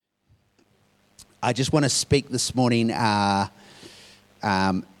I just want to speak this morning about, I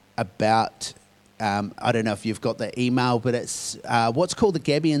don't know if you've got the email, but it's what's called the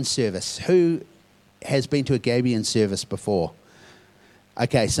Gabion service. Who has been to a Gabion service before?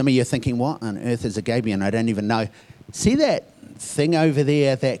 Okay, some of you are thinking, what on earth is a Gabion? I don't even know. See that thing over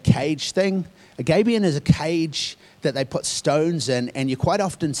there, that cage thing? A Gabion is a cage that they put stones in, and you quite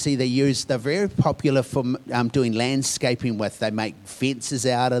often see they're very popular for doing landscaping with. They make fences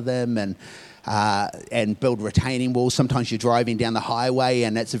out of them and build retaining walls. Sometimes you're driving down the highway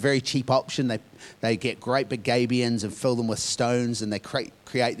and it's a very cheap option. They get great big gabions and fill them with stones, and they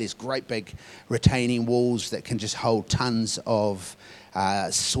create these great big retaining walls that can just hold tons of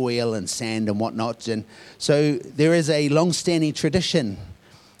soil and sand and whatnot. And so there is a long-standing tradition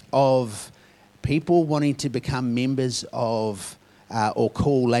of people wanting to become members of or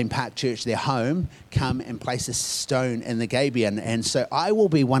call Lane Park Church their home, come and place a stone in the Gabion. And so I will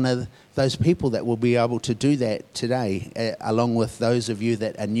be one of those people that will be able to do that today, along with those of you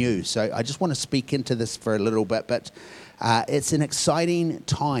that are new. So I just want to speak into this for a little bit, but it's an exciting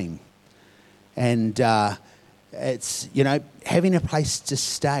time. And it's, having a place to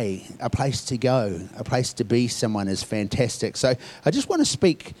stay, a place to go, a place to be someone is fantastic. So I just want to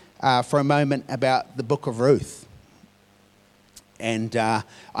speak for a moment about the book of Ruth. And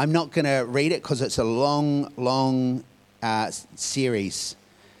I'm not going to read it because it's a long series,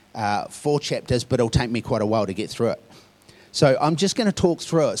 4 chapters, but it'll take me quite a while to get through it. So I'm just going to talk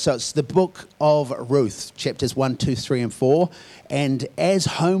through it. So it's the book of Ruth, chapters 1, 2, 3, and 4. And as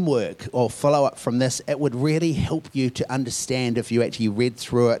homework or follow-up from this, it would really help you to understand if you actually read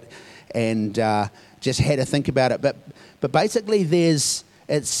through it and just had to think about it. But basically the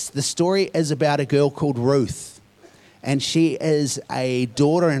story is about a girl called Ruth. And she is a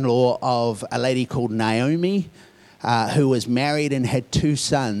daughter-in-law of a lady called Naomi, who was married and had 2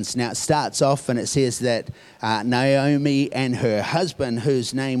 sons. Now, it starts off and it says that Naomi and her husband,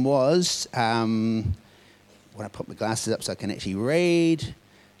 whose name was, when I put my glasses up so I can actually read,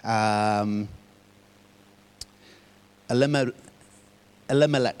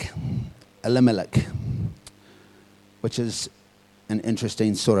 Elimelech, which is an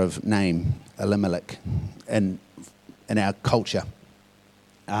interesting sort of name, Elimelech, in our culture,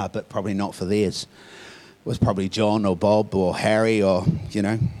 but probably not for theirs. It was probably John or Bob or Harry or,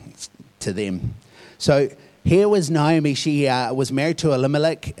 to them. So here was Naomi. She was married to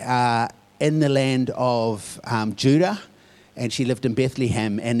Elimelech in the land of Judah, and she lived in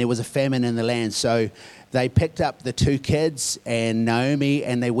Bethlehem, and there was a famine in the land. So they picked up the 2 kids and Naomi,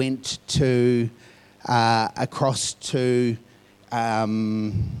 and they went to across to,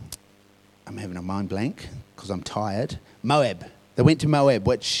 I'm having a mind blank because I'm tired, Moab. They went to Moab,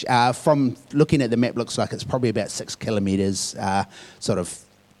 which from looking at the map looks like it's probably about 6 kilometres, sort of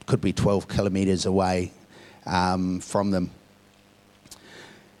could be 12 kilometres away from them.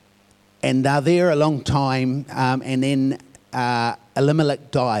 And they're there a long time, and then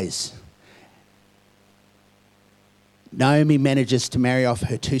Elimelech dies. Naomi manages to marry off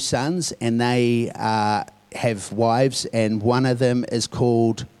her 2 sons, and they have wives, and one of them is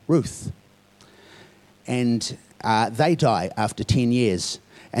called Ruth. And they die after 10 years.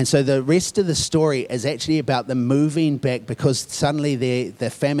 And so the rest of the story is actually about them moving back, because suddenly the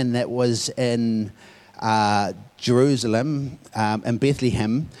famine that was in Jerusalem and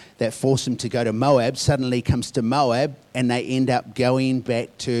Bethlehem that forced them to go to Moab suddenly comes to Moab, and they end up going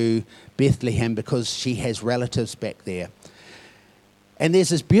back to Bethlehem because she has relatives back there. And there's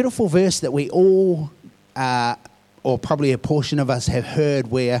this beautiful verse that we all, or probably a portion of us, have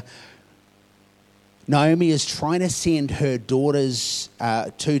heard, where Naomi is trying to send her daughters,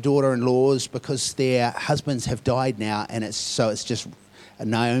 2 daughter-in-laws, because their husbands have died now, and it's just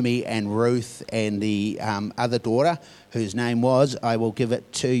Naomi and Ruth and the other daughter, whose name was, I will give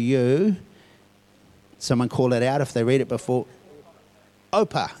it to you. Someone call it out if they read it before.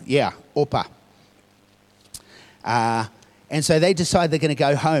 Orpah, yeah, Orpah. And so they decide they're going to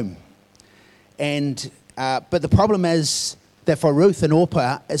go home. And but the problem is that for Ruth and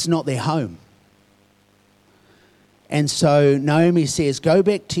Orpah, it's not their home. And so Naomi says, go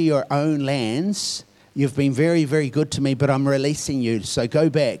back to your own lands. You've been very, very good to me, but I'm releasing you. So go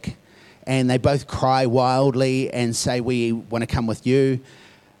back. And they both cry wildly and say, we want to come with you.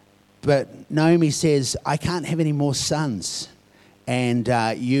 But Naomi says, I can't have any more sons. And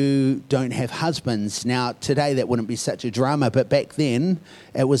you don't have husbands. Now, today that wouldn't be such a drama, but back then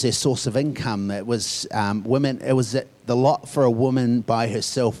it was their source of income. It was women. It was the lot for a woman by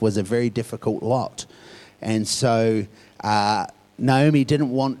herself was a very difficult lot. And so Naomi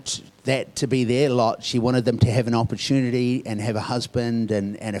didn't want that to be their lot. She wanted them to have an opportunity and have a husband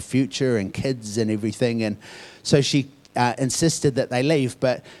and a future and kids and everything. And so she insisted that they leave.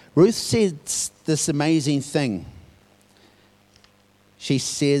 But Ruth says this amazing thing. She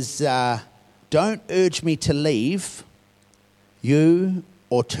says, don't urge me to leave you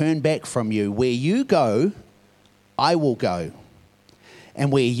or turn back from you. Where you go, I will go.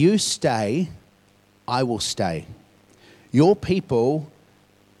 And where you stay, I will stay. Your people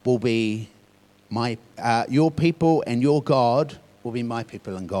will be your people, and your God will be my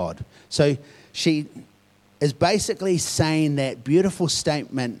people and God. So she is basically saying that beautiful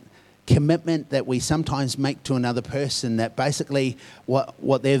statement, commitment that we sometimes make to another person, that basically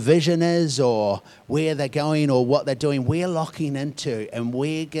what their vision is or where they're going or what they're doing, we're locking into, and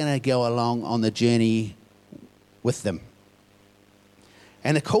we're going to go along on the journey with them.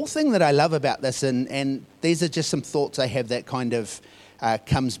 And the cool thing that I love about this, and these are just some thoughts I have that kind of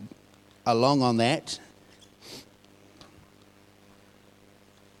comes along on that.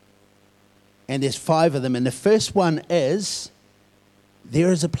 And there's 5 of them. And the first one is,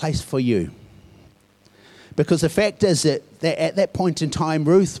 there is a place for you. Because the fact is that at that point in time,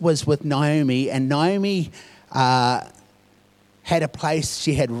 Ruth was with Naomi, and Naomi had a place.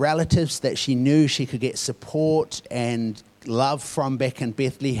 She had relatives that she knew she could get support and love from back in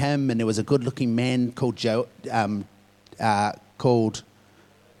Bethlehem, and there was a good-looking man called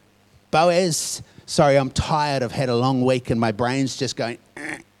Boaz. Sorry, I'm tired. I've had a long week, and my brain's just going,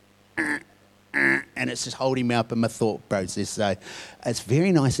 and it's just holding me up in my thought process. So it's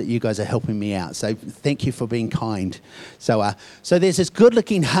very nice that you guys are helping me out. So thank you for being kind. So there's this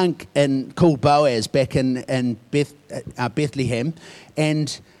good-looking hunk called Boaz back in Bethlehem,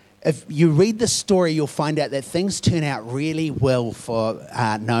 and if you read the story, you'll find out that things turn out really well for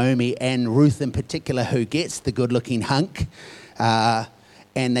Naomi and Ruth in particular, who gets the good-looking hunk.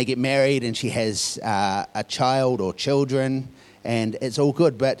 And they get married, and she has a child or children, and it's all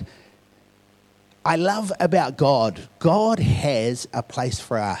good. But I love about God, God has a place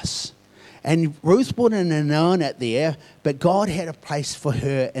for us. And Ruth wouldn't have known it there, but God had a place for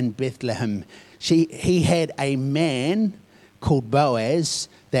her in Bethlehem. He had a man called Boaz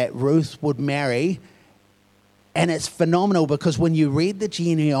that Ruth would marry. And it's phenomenal because when you read the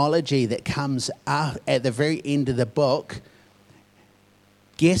genealogy that comes up at the very end of the book,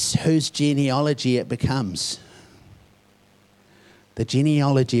 guess whose genealogy it becomes? The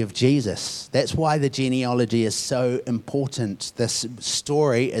genealogy of Jesus. That's why the genealogy is so important. This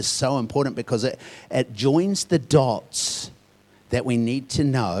story is so important because it joins the dots that we need to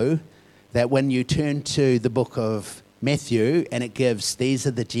know, that when you turn to the book of Matthew, and it gives, these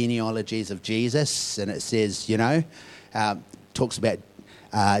are the genealogies of Jesus, and it says, talks about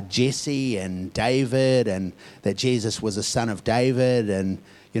Jesse and David, and that Jesus was a son of David, and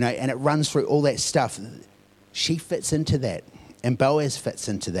it runs through all that stuff. She fits into that, and Boaz fits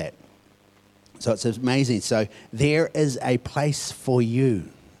into that. So it's amazing. So there is a place for you.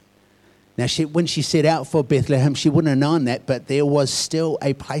 Now, when she set out for Bethlehem, she wouldn't have known that, but there was still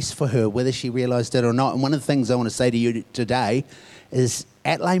a place for her, whether she realised it or not. And one of the things I want to say to you today is,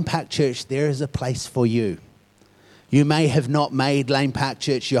 at Lane Park Church, there is a place for you. You may have not made Lane Park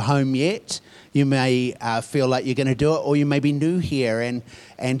Church your home yet. You may feel like you're going to do it, or you may be new here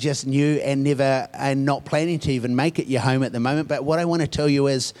and just new and not planning to even make it your home at the moment. But what I want to tell you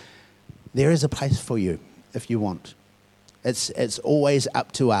is, there is a place for you if you want. It's always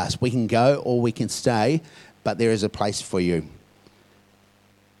up to us. We can go or we can stay, but there is a place for you.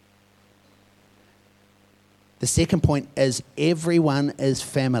 The second point is, everyone is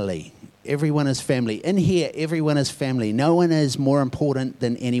family. Everyone is family. In here, everyone is family. No one is more important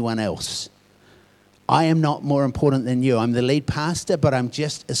than anyone else. I am not more important than you. I'm the lead pastor, but I'm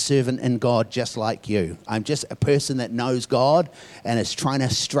just a servant in God, just like you. I'm just a person that knows God and is trying to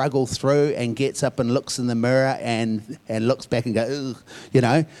struggle through and gets up and looks in the mirror and looks back and goes,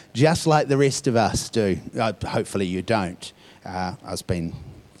 just like the rest of us do. Hopefully you don't. I was being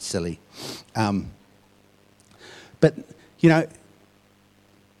silly. But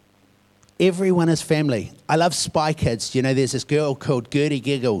everyone is family. I love Spy Kids. There's this girl called Gertie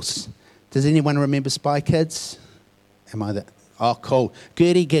Giggles. Does anyone remember Spy Kids? Am I that? Oh, cool.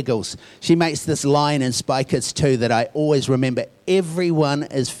 Gertie Giggles. She makes this line in Spy Kids 2 that I always remember. Everyone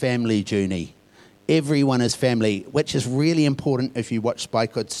is family, Junie. Everyone is family, which is really important if you watch Spy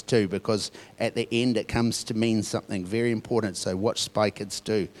Kids 2, because at the end it comes to mean something very important. So watch Spy Kids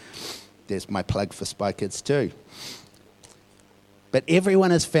 2. There's my plug for Spy Kids 2. But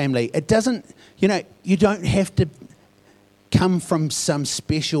everyone is family. It doesn't, you don't have to come from some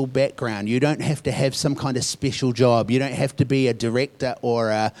special background. You don't have to have some kind of special job. You don't have to be a director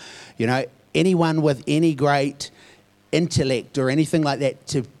or anyone with any great intellect or anything like that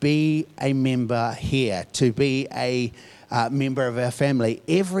to be a member here, to be a member of our family.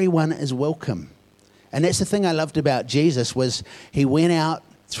 Everyone is welcome. And that's the thing I loved about Jesus was he went out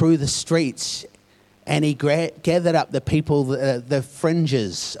through the streets and he gathered up the people, the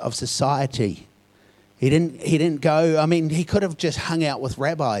fringes of society. He didn't go, I mean, he could have just hung out with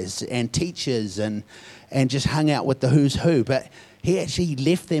rabbis and teachers and just hung out with the who's who, but he actually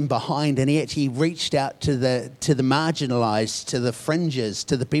left them behind and he actually reached out to the marginalized, to the fringes,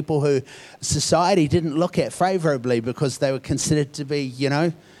 to the people who society didn't look at favorably because they were considered to be,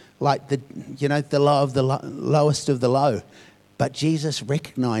 like the low of the lowest of the low. But Jesus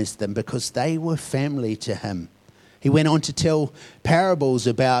recognized them because they were family to him. He went on to tell parables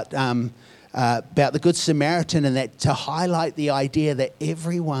about the Good Samaritan and that to highlight the idea that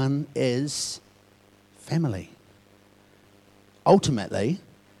everyone is family. Ultimately,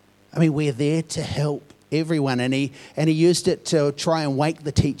 I mean, we're there to help everyone, and he used it to try and wake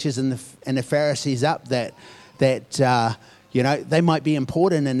the teachers and the Pharisees up that they might be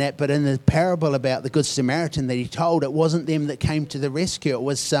important in that, but in the parable about the Good Samaritan that he told, it wasn't them that came to the rescue. It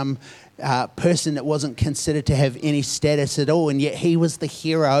was some person that wasn't considered to have any status at all, and yet he was the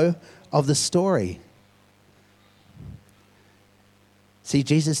hero of the story. See,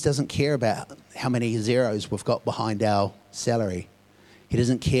 Jesus doesn't care about how many zeros we've got behind our salary. He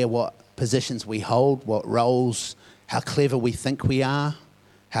doesn't care what positions we hold, what roles, how clever we think we are,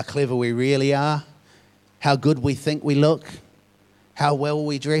 how clever we really are, how good we think we look, how well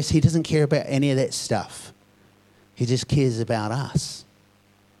we dress. He doesn't care about any of that stuff. He just cares about us.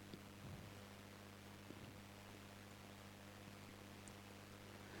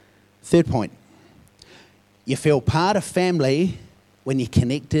 Third point, you feel part of family when you're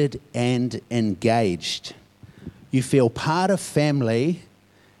connected and engaged. You feel part of family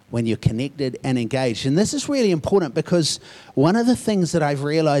when you're connected and engaged. And this is really important because one of the things that I've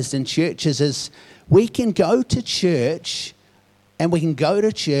realized in churches is we can go to church and we can go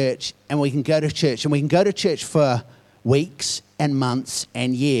to church and we can go to church and we can go to church for weeks and months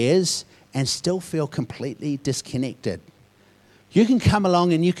and years and still feel completely disconnected. You can come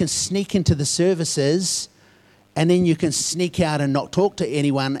along and you can sneak into the services and then you can sneak out and not talk to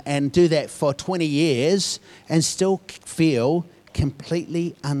anyone and do that for 20 years and still feel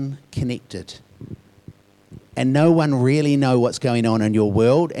completely unconnected. And no one really know what's going on in your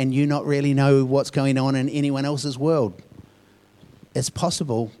world and you not really know what's going on in anyone else's world. It's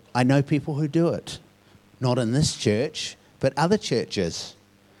possible. I know people who do it. Not in this church, but other churches.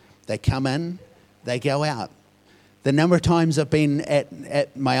 They come in, they go out. The number of times I've been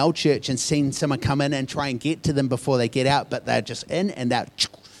at my old church and seen someone come in and try and get to them before they get out, but they're just in and out.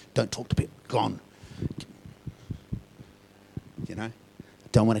 Don't talk to people. Gone.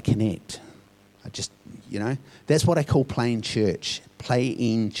 Don't want to connect. That's what I call playing church.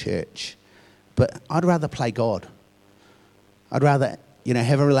 Playing church. But I'd rather play God. I'd rather,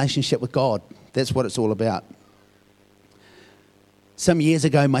 have a relationship with God. That's what it's all about. Some years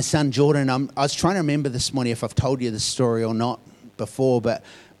ago, my son Jordan, I was trying to remember this morning if I've told you this story or not before, but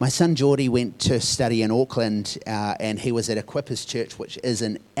my son Geordie went to study in Auckland and he was at Equippers Church, which is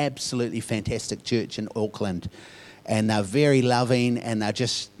an absolutely fantastic church in Auckland. And they're very loving and they're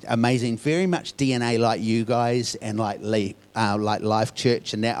just amazing, very much DNA like you guys and like Life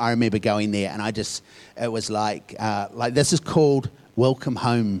Church. And that I remember going there and it was like this is called Welcome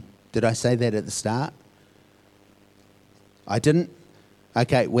Home. Did I say that at the start? I didn't?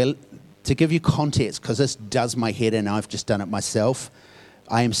 Okay, well, to give you context, because this does my head in, I've just done it myself,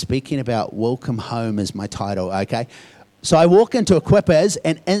 I am speaking about Welcome Home as my title, okay? So I walk into Equippers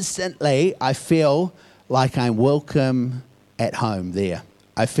and instantly I feel like I'm welcome at home there.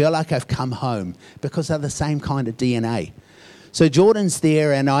 I feel like I've come home because they're the same kind of DNA. So Jordan's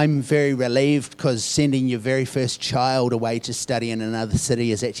there and I'm very relieved because sending your very first child away to study in another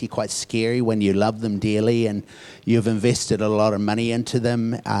city is actually quite scary when you love them dearly and you've invested a lot of money into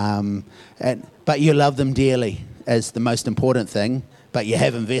them. But you love them dearly is the most important thing, but you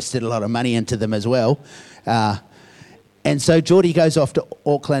have invested a lot of money into them as well. And so Geordie goes off to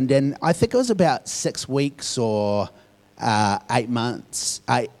Auckland and I think it was about 6 weeks or 8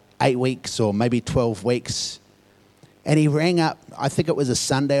 weeks or maybe 12 weeks. And he rang up, I think it was a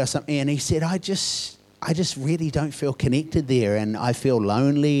Sunday or something, and he said, I just really don't feel connected there, and I feel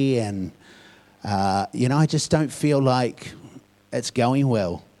lonely, and, I just don't feel like it's going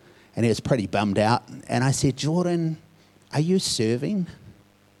well. And he was pretty bummed out. And I said, Jordan, are you serving?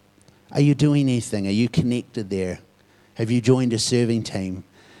 Are you doing anything? Are you connected there? Have you joined a serving team?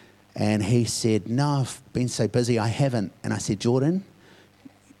 And he said, no, I've been so busy, I haven't. And I said, Jordan,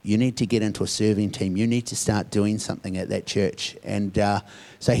 you need to get into a serving team. You need to start doing something at that church. And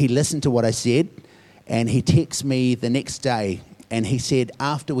so he listened to what I said, and he texted me the next day. And he said,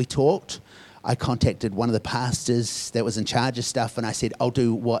 after we talked, I contacted one of the pastors that was in charge of stuff, and I said, I'll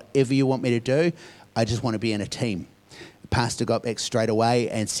do whatever you want me to do. I just want to be in a team. The pastor got back straight away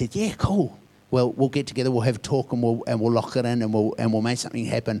and said, yeah, cool. Well, we'll get together, we'll have a talk, and we'll lock it in, and we'll make something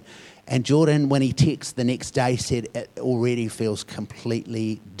happen. And Jordan, when he texted the next day, said it already feels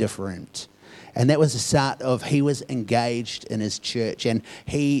completely different. And that was the start of, he was engaged in his church. And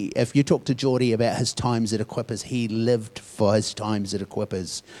if you talk to Geordie about his times at Equippers, he lived for his times at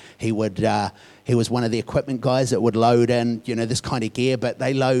Equippers. He was one of the equipment guys that would load in, this kind of gear, but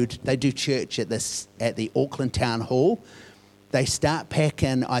they do church at the Auckland Town Hall. They start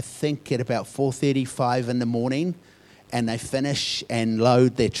packing, I think, at about 4:35 in the morning, and they finish and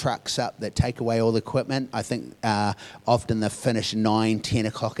load their trucks up that take away all the equipment. I think often they finish 9, 10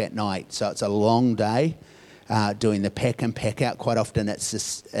 o'clock at night. So it's a long day doing the pack and pack out. Quite often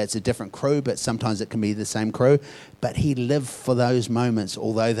it's a different crew, but sometimes it can be the same crew. But he lived for those moments,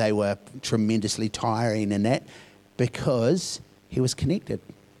 although they were tremendously tiring in that, because he was connected.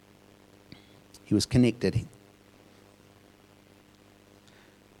 He was connected.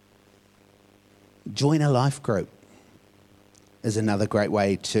 Join a life group is another great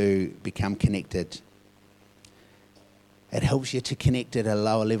way to become connected. It helps you to connect at a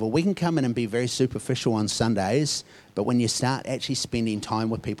lower level. We can come in and be very superficial on Sundays, but when you start actually spending time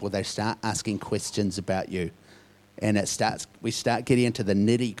with people, they start asking questions about you. And we start getting into the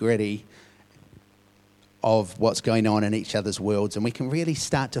nitty-gritty of what's going on in each other's worlds, and we can really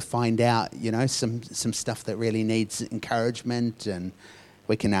start to find out, some stuff that really needs encouragement, and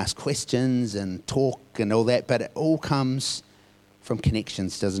we can ask questions and talk and all that, but it all comes from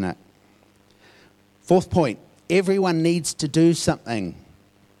connections, doesn't it? Fourth point, everyone needs to do something.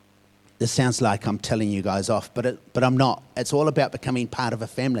 This sounds like I'm telling you guys off, but I'm not. It's all about becoming part of a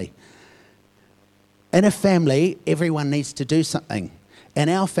family. In a family, everyone needs to do something. In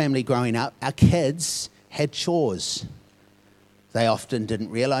our family growing up, our kids had chores. They often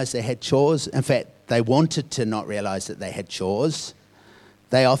didn't realise they had chores. In fact, they wanted to not realise that they had chores.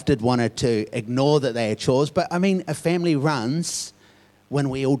 They often wanted to ignore that they had chores. But, a family runs when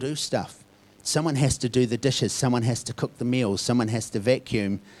we all do stuff. Someone has to do the dishes. Someone has to cook the meals. Someone has to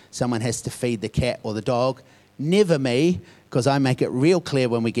vacuum. Someone has to feed the cat or the dog. Never me, because I make it real clear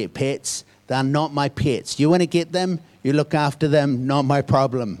when we get pets, they're not my pets. You want to get them, you look after them, not my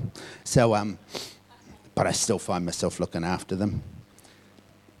problem. So, but I still find myself looking after them.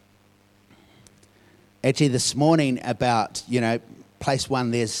 Actually, this morning about, place one,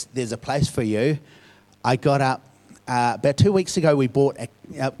 there's a place for you. I got up about 2 weeks ago. We bought,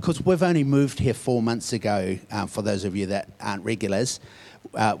 because we've only moved here 4 months ago, for those of you that aren't regulars,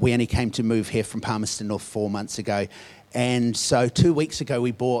 we only came to move here from Palmerston North 4 months ago. And so 2 weeks ago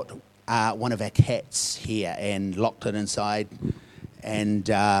we bought one of our cats here and locked it inside. And,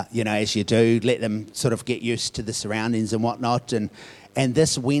 as you do, let them sort of get used to the surroundings and whatnot. And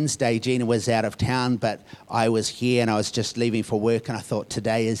this Wednesday, Gina was out of town, but I was here and I was just leaving for work, and I thought,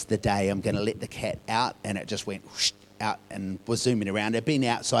 today is the day I'm going to let the cat out. And it just went whoosh, out and was zooming around. I'd been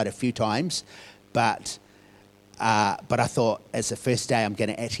outside a few times, but I thought, it's the first day I'm going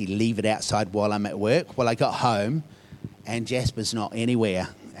to actually leave it outside while I'm at work. Well, I got home and Jasper's not anywhere.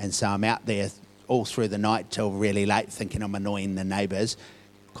 And so I'm out there all through the night till really late, thinking I'm annoying the neighbours,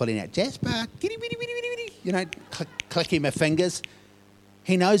 calling out, Jasper, kitty, bitty, bitty, bitty, bitty, clicking my fingers.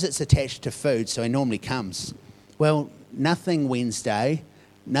 He knows it's attached to food, so he normally comes. Well, nothing Wednesday,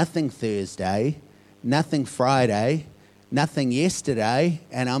 nothing Thursday, nothing Friday, nothing yesterday,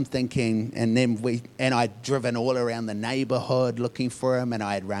 and I'm thinking, and I'd driven all around the neighbourhood looking for him, and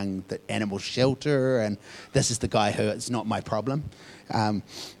I had rang the animal shelter, and this is the guy who, it's not my problem.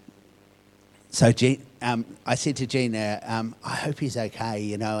 So I said to Gina, I hope he's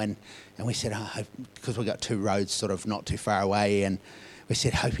okay, and we said, because we got two roads sort of not too far away, and we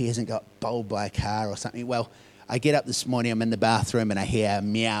said, hope he hasn't got bowled by a car or something. Well, I get up this morning, I'm in the bathroom, and I hear a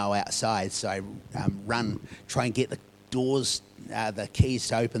meow outside, so I try and get the doors, the keys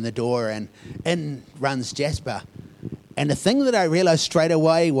to open the door, and in runs Jasper. And the thing that I realised straight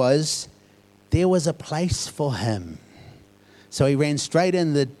away was there was a place for him. So he ran straight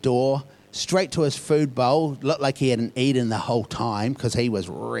in the door, straight to his food bowl. Looked like he hadn't eaten the whole time because he was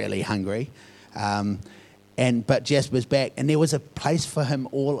really hungry. But Jasper's back, and there was a place for him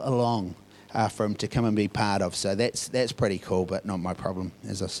all along for him to come and be part of. So that's pretty cool, but not my problem,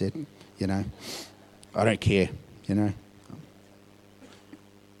 as I said. I don't care.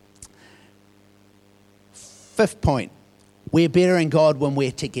 Fifth point, we're better in God when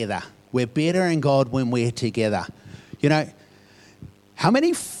we're together. We're better in God when we're together. You know, how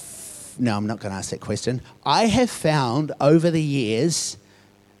many... No, I'm not going to ask that question. I have found over the years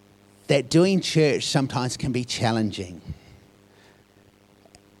that doing church sometimes can be challenging.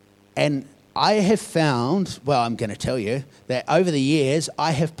 And I have found, well, I'm going to tell you, that over the years,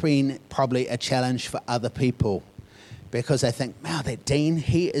 I have been probably a challenge for other people because I think, wow, that Dean,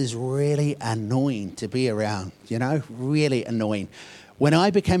 he is really annoying to be around, you know, really annoying. When I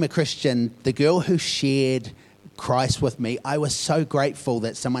became a Christian, the girl who shared Christ with me, I was so grateful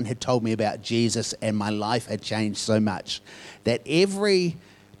that someone had told me about Jesus and my life had changed so much that every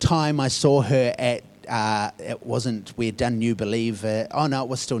time I saw her at, it wasn't, we had done New Believer, oh no, it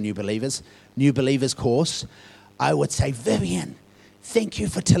was still New Believers course, I would say, Vivian, thank you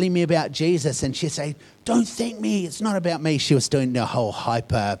for telling me about Jesus. And she'd say, don't thank me, it's not about me. She was doing the whole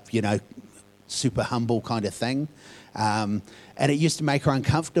hyper, you know, super humble kind of thing. And it used to make her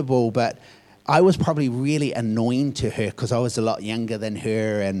uncomfortable, but I was probably really annoying to her because I was a lot younger than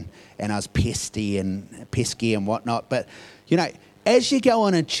her and I was pesky and whatnot. But, you know, as you go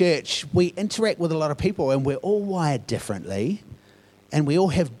on in church, we interact with a lot of people and we're all wired differently and we all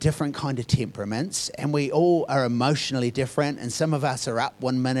have different kind of temperaments and we all are emotionally different and some of us are up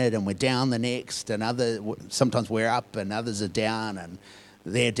 1 minute and we're down the next and sometimes we're up and others are down and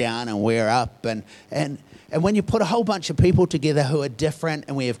they're down and we're up and when you put a whole bunch of people together who are different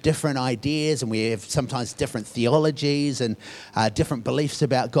and we have different ideas and we have sometimes different theologies and different beliefs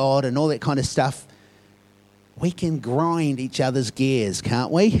about God and all that kind of stuff, we can grind each other's gears,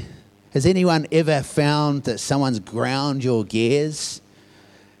 can't we? Has anyone ever found that someone's ground your gears?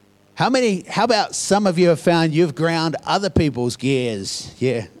 How about some of you have found you've ground other people's gears?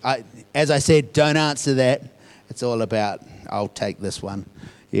 Yeah, as I said, don't answer that. It's all about, I'll take this one.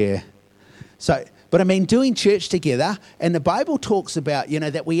 Yeah. So, but I mean, doing church together, and the Bible talks about, you know,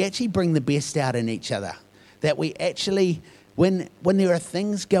 that we actually bring the best out in each other. That we actually, when there are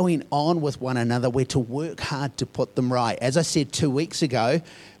things going on with one another, we're to work hard to put them right. As I said 2 weeks ago,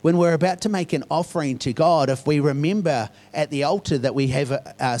 when we're about to make an offering to God, if we remember at the altar that we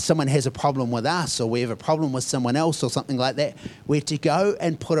have someone has a problem with us or we have a problem with someone else or something like that, we're to go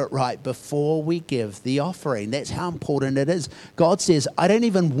and put it right before we give the offering. That's how important it is. God says, I don't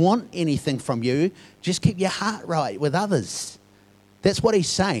even want anything from you. Just keep your heart right with others. That's what he's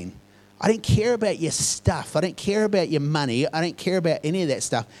saying. I don't care about your stuff. I don't care about your money. I don't care about any of that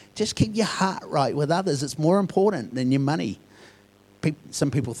stuff. Just keep your heart right with others. It's more important than your money. Some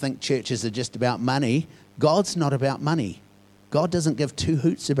people think churches are just about money. God's not about money. God doesn't give two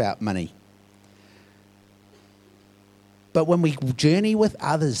hoots about money. But when we journey with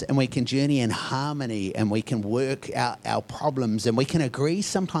others and we can journey in harmony and we can work out our problems and we can agree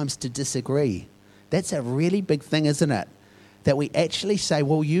sometimes to disagree, that's a really big thing, isn't it? That we actually say,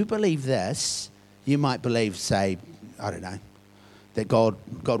 well, you believe this. You might believe, say, I don't know, that God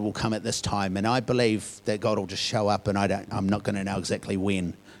will come at this time, and I believe that God will just show up, and I'm not going to know exactly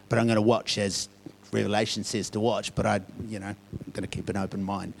when, but I'm going to watch as Revelation says to watch. But I'm going to keep an open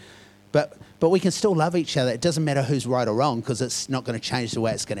mind. But we can still love each other. It doesn't matter who's right or wrong because it's not going to change the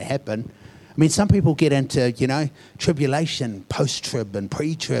way it's going to happen. I mean, some people get into tribulation, post-trib, and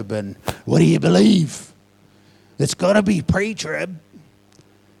pre-trib, and what do you believe? It's got to be pre-trib.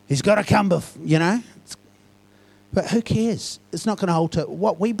 He's got to come before, But who cares? It's not going to alter.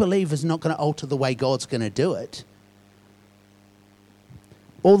 What we believe is not going to alter the way God's going to do it.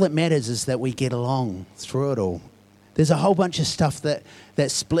 All that matters is that we get along through it all. There's a whole bunch of stuff that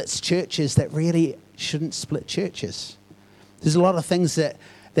splits churches that really shouldn't split churches. There's a lot of things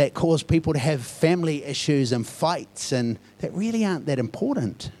that cause people to have family issues and fights and that really aren't that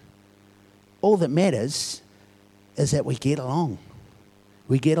important. All that matters is that we get along.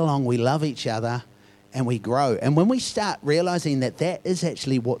 We get along, we love each other, and we grow. And when we start realizing that is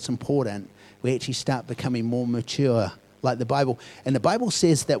actually what's important, we actually start becoming more mature, like the Bible. And the Bible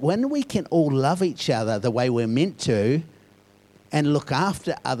says that when we can all love each other the way we're meant to and look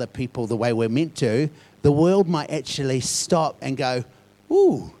after other people the way we're meant to, the world might actually stop and go,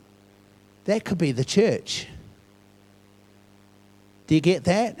 ooh, that could be the church. Do you get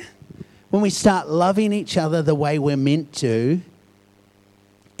that? When we start loving each other the way we're meant to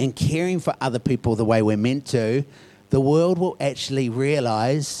and caring for other people the way we're meant to, the world will actually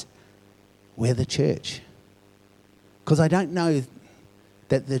realize we're the church. Because I don't know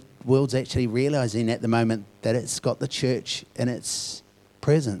that the world's actually realizing at the moment that it's got the church in its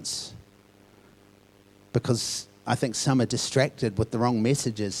presence. Because I think some are distracted with the wrong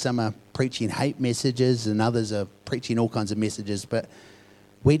messages. Some are preaching hate messages and others are preaching all kinds of messages. But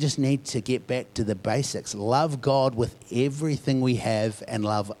We just need to get back to the basics. Love God with everything we have and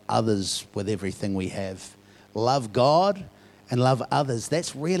love others with everything we have. Love God and love others.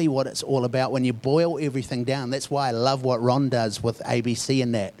 That's really what it's all about when you boil everything down. That's why I love what Ron does with ABC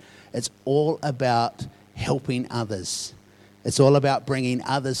and that. It's all about helping others. It's all about bringing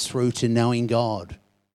others through to knowing God.